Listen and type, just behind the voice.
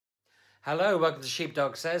Hello, welcome to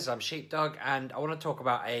Sheepdog Says. I'm Sheepdog, and I want to talk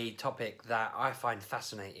about a topic that I find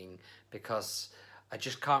fascinating because I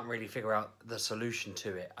just can't really figure out the solution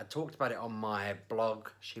to it. I talked about it on my blog,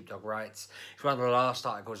 Sheepdog Writes. It's one of the last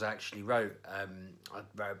articles I actually wrote.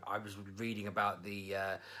 I was reading about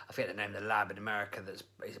I forget the name of the lab in America that's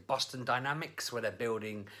it's Boston Dynamics, where they're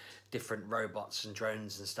building different robots and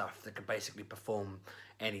drones and stuff that can basically perform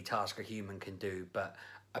any task a human can do, but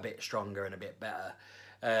a bit stronger and a bit better.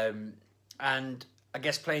 And I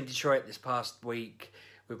guess playing Detroit this past week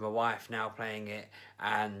with my wife, now playing it,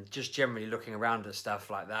 and just generally looking around at stuff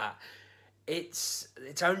like that, it's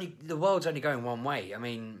only, the world's only going one way. I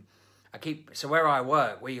mean, so where I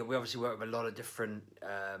work, we obviously work with a lot of different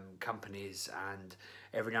companies, and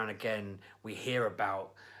every now and again we hear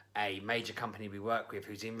about a major company we work with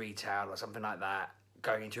who's in retail or something like that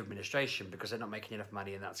going into administration because they're not making enough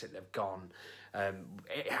money and that's it, they've gone.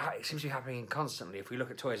 It seems to be happening constantly. If we look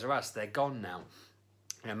at Toys R Us, they're gone now.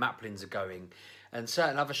 Maplin's are going, and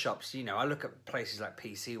certain other shops. I look at places like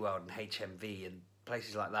PC World and HMV and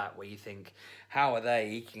places like that where you think, how are they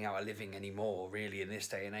eking out a living anymore, really, in this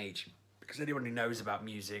day and age? Because anyone who knows about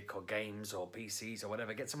music or games or PCs or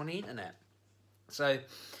whatever gets them on the internet. So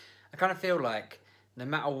I kind of feel like no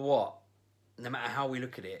matter what, no matter how we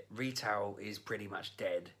look at it, retail is pretty much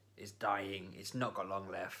dead. It's dying. It's not got long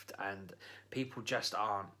left, and people just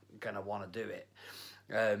aren't gonna want to do it.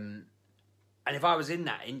 And if I was in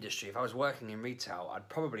that industry, if I was working in retail, I'd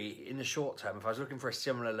probably, in the short term, if I was looking for a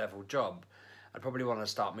similar level job, I'd probably want to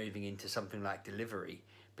start moving into something like delivery,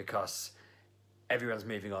 because everyone's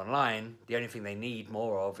moving online. The only thing they need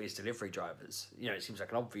more of is delivery drivers. It seems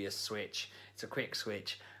like an obvious switch. It's a quick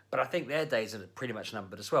switch. But I think their days are pretty much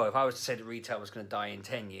numbered as well. If I was to say that retail was going to die in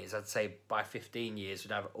 10 years, I'd say by 15 years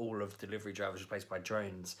we'd have all of delivery drivers replaced by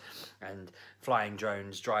drones and flying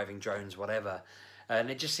drones, driving drones, whatever. And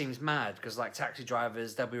it just seems mad because, like, taxi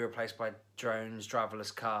drivers, they'll be replaced by drones,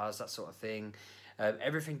 driverless cars, that sort of thing.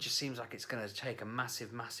 Everything just seems like it's going to take a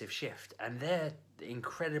massive, massive shift. And they're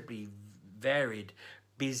incredibly varied,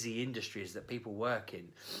 busy industries that people work in.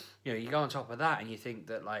 You go on top of that and you think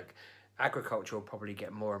that, like, agriculture will probably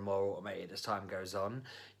get more and more automated as time goes on.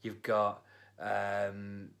 You've got,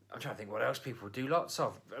 I'm trying to think what else people do. Lots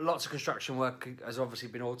of construction work has obviously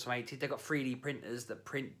been automated. They've got 3D printers that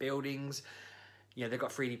print buildings. They've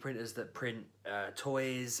got 3D printers that print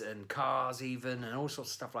toys and cars even, and all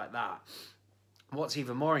sorts of stuff like that. What's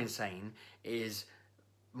even more insane is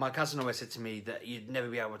my cousin always said to me that you'd never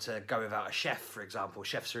be able to go without a chef, for example.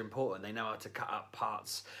 Chefs are important. They know how to cut up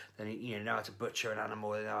parts. They know how to butcher an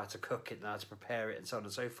animal. They know how to cook it, know how to prepare it, and so on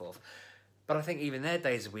and so forth. But I think even their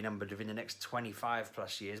days will be numbered within the next 25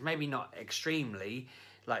 plus years. Maybe not extremely,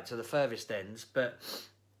 like to the furthest ends, but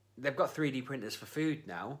they've got 3D printers for food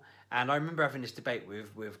now. And I remember having this debate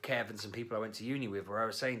with Kev and some people I went to uni with, where I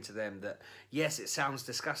was saying to them that, yes, it sounds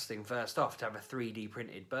disgusting first off to have a 3D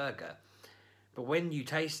printed burger. But when you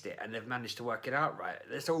taste it and they've managed to work it out right,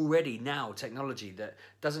 there's already now technology that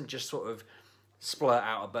doesn't just sort of splurt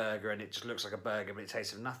out a burger and it just looks like a burger but it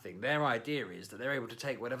tastes of nothing. Their idea is that they're able to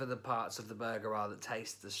take whatever the parts of the burger are that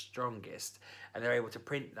taste the strongest, and they're able to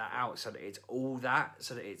print that out so that it's all that,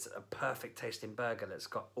 so that it's a perfect tasting burger that's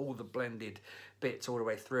got all the blended bits all the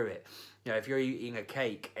way through it. If you're eating a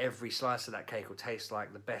cake, every slice of that cake will taste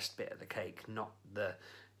like the best bit of the cake, not the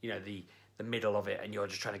middle of it, and you're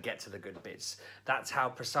just trying to get to the good bits. That's how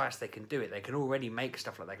precise they can do it. They can already make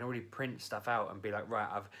stuff like that. They can already print stuff out and be like, right,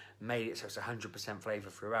 I've made it so it's 100% flavour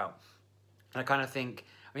throughout. And I kind of think,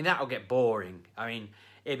 that'll get boring.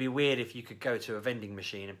 It'd be weird if you could go to a vending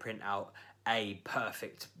machine and print out a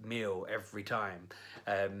perfect meal every time.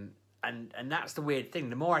 And that's the weird thing.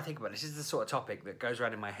 The more I think about this is the sort of topic that goes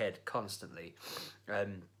around in my head constantly.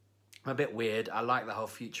 I'm a bit weird. I like the whole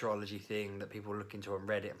futurology thing that people look into on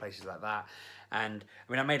Reddit and places like that. And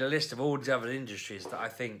I made a list of all the other industries that I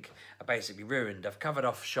think are basically ruined. I've covered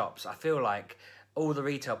off shops. I feel like all the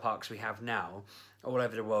retail parks we have now, all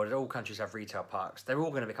over the world, all countries have retail parks. They're all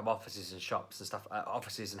going to become offices and shops and stuff,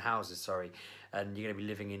 offices and houses, sorry. And you're going to be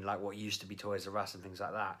living in like what used to be Toys R Us and things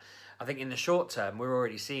like that. I think in the short term, we're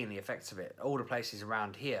already seeing the effects of it. All the places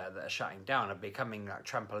around here that are shutting down are becoming like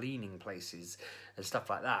trampolining places and stuff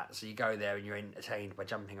like that. So you go there and you're entertained by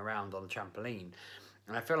jumping around on the trampoline.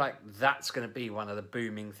 And I feel like that's going to be one of the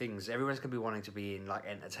booming things. Everyone's going to be wanting to be in like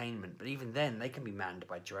entertainment, but even then they can be manned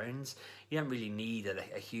by drones. You don't really need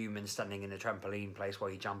a human standing in a trampoline place while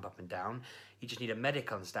you jump up and down. You just need a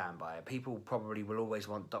medic on standby. People probably will always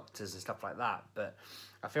want doctors and stuff like that, but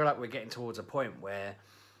I feel like we're getting towards a point where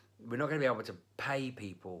we're not going to be able to pay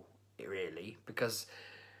people really, because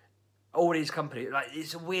all these companies, like,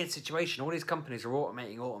 it's a weird situation. All these companies are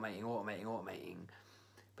automating,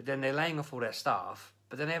 but then they're laying off all their staff,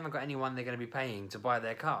 but then they haven't got anyone they're going to be paying to buy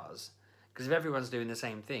their cars. Because if everyone's doing the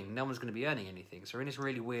same thing, no one's going to be earning anything. So we're in this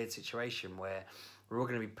really weird situation where we're all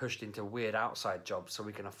going to be pushed into weird outside jobs so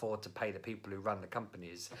we can afford to pay the people who run the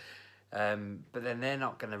companies. But then they're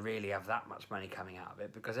not going to really have that much money coming out of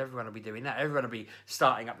it, because everyone will be doing that. Everyone will be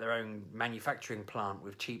starting up their own manufacturing plant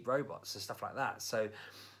with cheap robots and stuff like that. So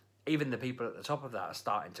even the people at the top of that are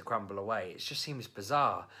starting to crumble away. It just seems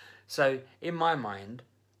bizarre. So in my mind,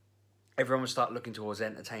 everyone will start looking towards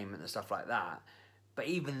entertainment and stuff like that. But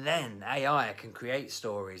even then, AI can create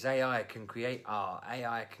stories, AI can create art,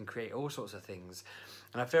 AI can create all sorts of things.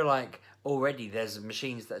 And I feel like already there's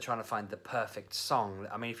machines that are trying to find the perfect song.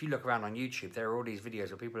 I mean, if you look around on YouTube, there are all these videos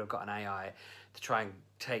where people have got an AI to try and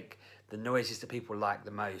take the noises that people like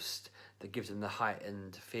the most, that gives them the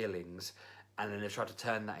heightened feelings, and then they try to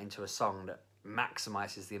turn that into a song that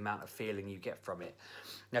maximizes the amount of feeling you get from it.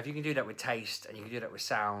 Now, if you can do that with taste, and you can do that with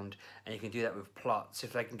sound, and you can do that with plots,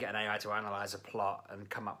 if they can get an AI to analyze a plot and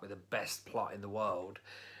come up with the best plot in the world,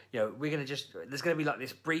 you know, there's going to be like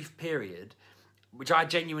this brief period, which I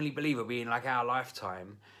genuinely believe will be in like our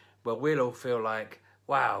lifetime, where we'll all feel like,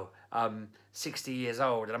 wow, I'm 60 years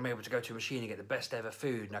old and I'm able to go to a machine and get the best ever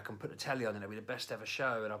food, and I can put the telly on and it'll be the best ever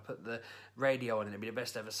show, and I'll put the radio on and it'll be the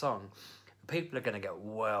best ever song. People are going to get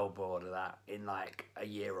well bored of that in like a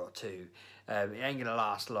year or two. It ain't going to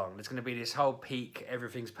last long. There's going to be this whole peak,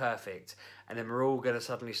 everything's perfect, and then we're all going to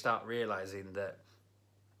suddenly start realising that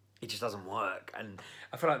it just doesn't work. And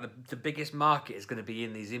I feel like the biggest market is going to be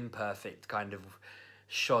in these imperfect, kind of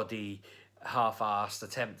shoddy, half-assed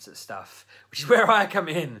attempts at stuff, which is where I come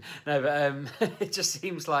in. No, but it just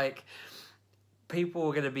seems like people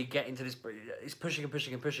are going to be getting to this, it's pushing and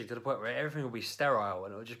pushing and pushing to the point where everything will be sterile,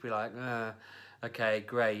 and it'll just be like, okay,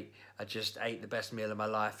 great, I just ate the best meal of my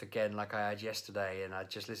life again like I had yesterday, and I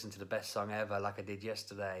just listened to the best song ever like I did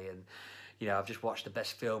yesterday, and, you know, I've just watched the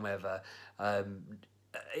best film ever.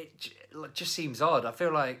 It just seems odd. I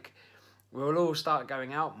feel like we'll all start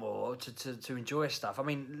going out more to enjoy stuff. I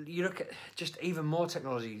mean, you look at just even more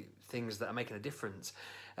technology things that are making a difference.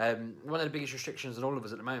 One of the biggest restrictions on all of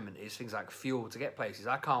us at the moment is things like fuel to get places.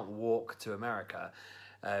 I can't walk to America.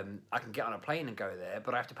 I can get on a plane and go there,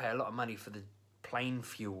 but I have to pay a lot of money for the plane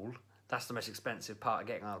fuel. That's the most expensive part of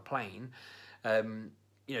getting on a plane.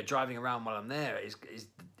 You know, driving around while I'm there is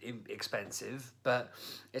expensive, but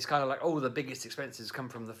it's kind of like all the biggest expenses come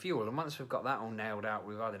from the fuel. And once we've got that all nailed out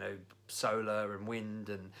with, I don't know, solar and wind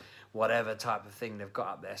and whatever type of thing they've got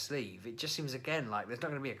up their sleeve, it just seems again like there's not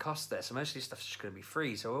going to be a cost there. So most of this stuff's just going to be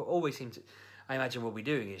free. So we'll always seem to, I imagine we'll be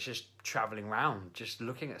doing is just traveling around, just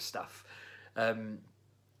looking at stuff. And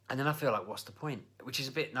then I feel like, what's the point? Which is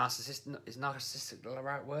a bit narcissistic. Is narcissistic the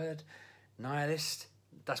right word? Nihilist?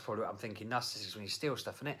 That's probably what I'm thinking. Narcissistic is when you steal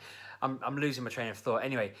stuff, innit? I'm losing my train of thought.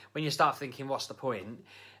 Anyway, when you start thinking, what's the point?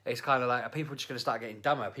 It's kind of like, are people just going to start getting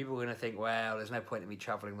dumber? People are going to think, well, there's no point in me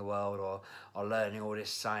travelling the world or learning all this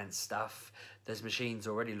science stuff. There's machines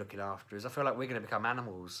already looking after us. I feel like we're going to become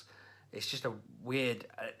animals. It's just a weird...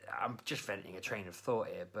 I'm just venting a train of thought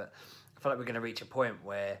here, but I feel like we're going to reach a point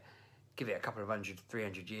where, give it a couple of 100,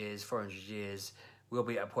 300 years, 400 years, we'll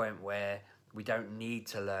be at a point where we don't need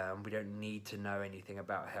to learn, we don't need to know anything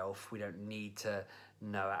about health, we don't need to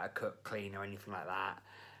know how to cook, clean or anything like that.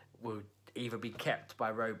 We'll either be kept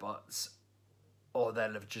by robots or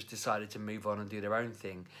they'll have just decided to move on and do their own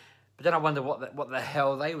thing. But then I wonder what the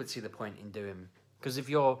hell they would see the point in doing. Because if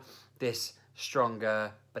you're this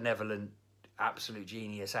stronger, benevolent, absolute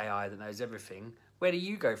genius AI that knows everything, where do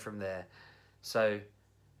you go from there? So,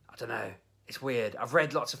 I don't know. It's weird. I've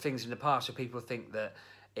read lots of things in the past where people think that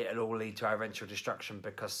it'll all lead to our eventual destruction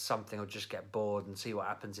because something will just get bored and see what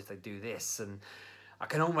happens if they do this. And I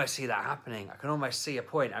can almost see that happening. I can almost see a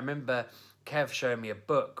point. I remember Kev showing me a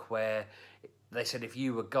book where they said if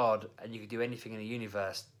you were God and you could do anything in the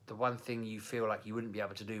universe, the one thing you feel like you wouldn't be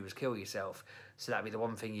able to do was kill yourself. So that'd be the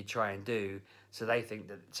one thing you'd try and do. So they think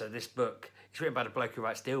that, so this book, it's written by the bloke who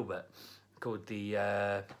writes Dilbert, called the,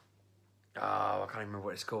 I can't remember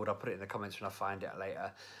what it's called. I'll put it in the comments when I find it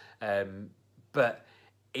later. But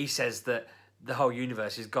he says that the whole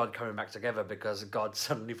universe is God coming back together because God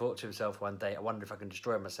suddenly thought to himself one day, I wonder if I can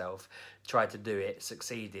destroy myself, tried to do it,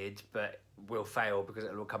 succeeded, but will fail because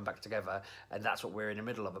it'll all come back together. And that's what we're in the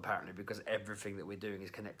middle of, apparently, because everything that we're doing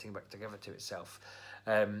is connecting back together to itself.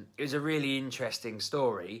 It was a really interesting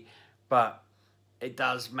story, but it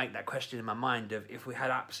does make that question in my mind of if we had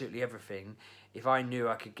absolutely everything, if I knew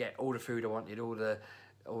I could get all the food I wanted, all the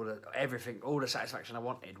everything, all the satisfaction I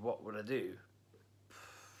wanted, what would I do?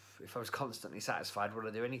 if I was constantly satisfied, would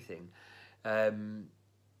I do anything? And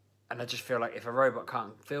I just feel like if a robot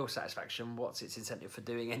can't feel satisfaction, what's its incentive for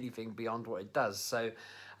doing anything beyond what it does? So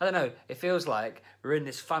I don't know. It feels like we're in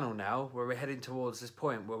this funnel now where we're heading towards this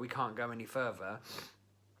point where we can't go any further.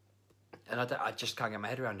 And I just can't get my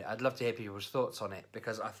head around it. I'd love to hear people's thoughts on it,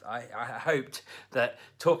 because I hoped that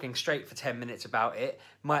talking straight for 10 minutes about it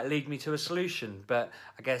might lead me to a solution. But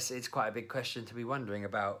I guess it's quite a big question to be wondering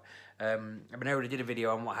about. I mean, I already did a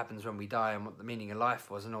video on what happens when we die and what the meaning of life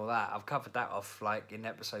was and all that. I've covered that off like in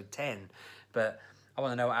episode 10. But I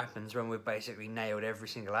want to know what happens when we've basically nailed every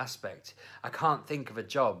single aspect. I can't think of a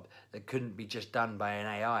job that couldn't be just done by an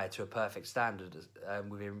AI to a perfect standard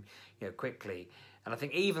within, quickly. And I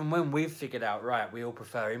think even when we've figured out, right, we all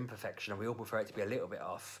prefer imperfection and we all prefer it to be a little bit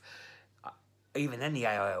off, even then the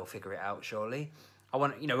AI will figure it out, surely.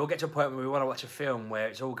 We'll get to a point where we want to watch a film where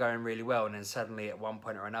it's all going really well, and then suddenly at one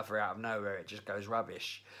point or another out of nowhere it just goes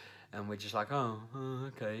rubbish. And we're just like, oh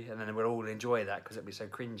okay. And then we'll all enjoy that because it'll be so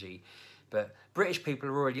cringy. But British people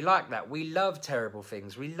are already like that. We love terrible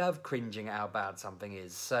things. We love cringing at how bad something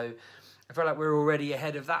is. So I feel like we're already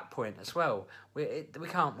ahead of that point as well. We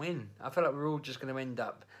can't win. I feel like we're all just going to end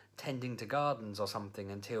up tending to gardens or something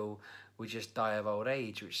until we just die of old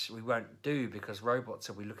age, which we won't do because robots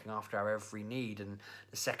will be looking after our every need. And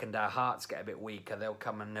the second our hearts get a bit weaker, they'll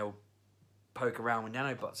come and they'll poke around with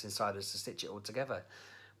nanobots inside us to stitch it all together.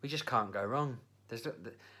 We just can't go wrong. I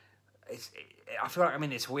feel like I'm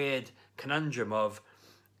in this weird conundrum of,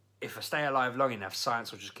 if I stay alive long enough,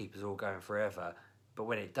 science will just keep us all going forever. But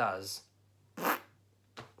when it does, what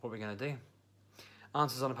are we going to do?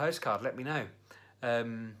 Answers on a postcard, let me know.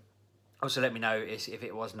 Also let me know if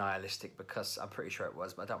it was nihilistic, because I'm pretty sure it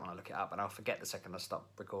was, but I don't want to look it up and I'll forget the second I stop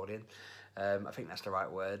recording. I think that's the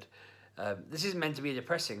right word. This isn't meant to be a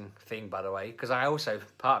depressing thing, by the way, because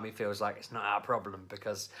part of me feels like it's not our problem,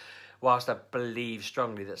 because whilst I believe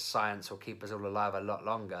strongly that science will keep us all alive a lot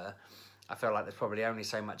longer, I feel like there's probably only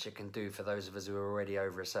so much it can do for those of us who are already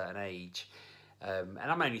over a certain age. And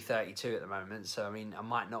I'm only 32 at the moment, so I mean, I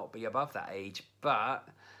might not be above that age, but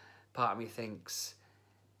part of me thinks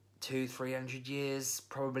 200-300 years,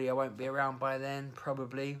 probably I won't be around by then,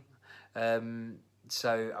 probably.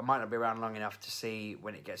 So I might not be around long enough to see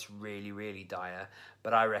when it gets really, really dire,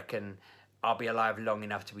 but I reckon I'll be alive long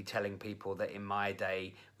enough to be telling people that in my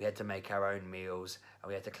day we had to make our own meals and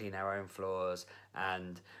we had to clean our own floors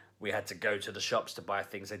and we had to go to the shops to buy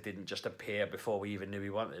things that didn't just appear before we even knew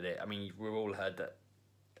we wanted it. I mean, we've all heard that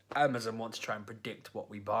Amazon wants to try and predict what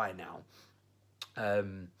we buy now.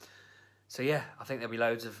 So yeah, I think there'll be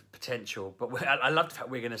loads of potential, but I love the fact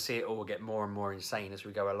we're going to see it all get more and more insane as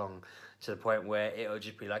we go along, to the point where it'll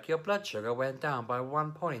just be like, your blood sugar went down by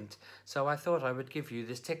 1 point, so I thought I would give you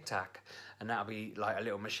this Tic Tac, and that'll be like a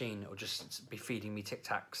little machine. It'll just be feeding me Tic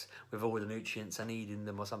Tacs with all the nutrients I need in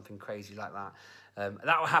them, or something crazy like that.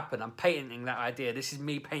 That will happen. I'm patenting that idea. This is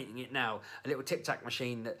me patenting it now. A little Tic Tac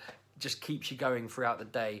machine that just keeps you going throughout the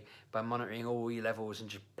day by monitoring all your levels and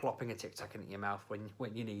just plopping a Tic Tac into your mouth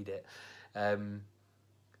when you need it.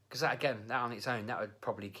 Because that on its own, that would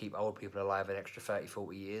probably keep old people alive an extra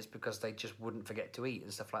 30-40 years, because they just wouldn't forget to eat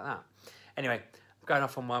and stuff like that. Anyway, I'm going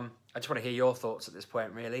off on one. I just want to hear your thoughts at this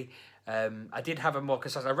point, really. I did have a more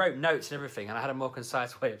concise, I wrote notes and everything, and I had a more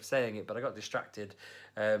concise way of saying it, but I got distracted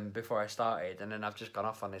before I started, and then I've just gone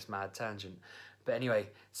off on this mad tangent. But anyway,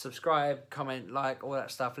 subscribe, comment, like, all that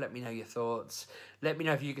stuff. Let me know your thoughts. Let me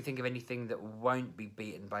know if you can think of anything that won't be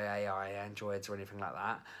beaten by AI, androids, or anything like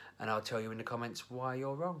that. And I'll tell you in the comments why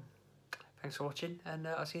you're wrong. Thanks for watching, and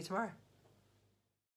I'll see you tomorrow.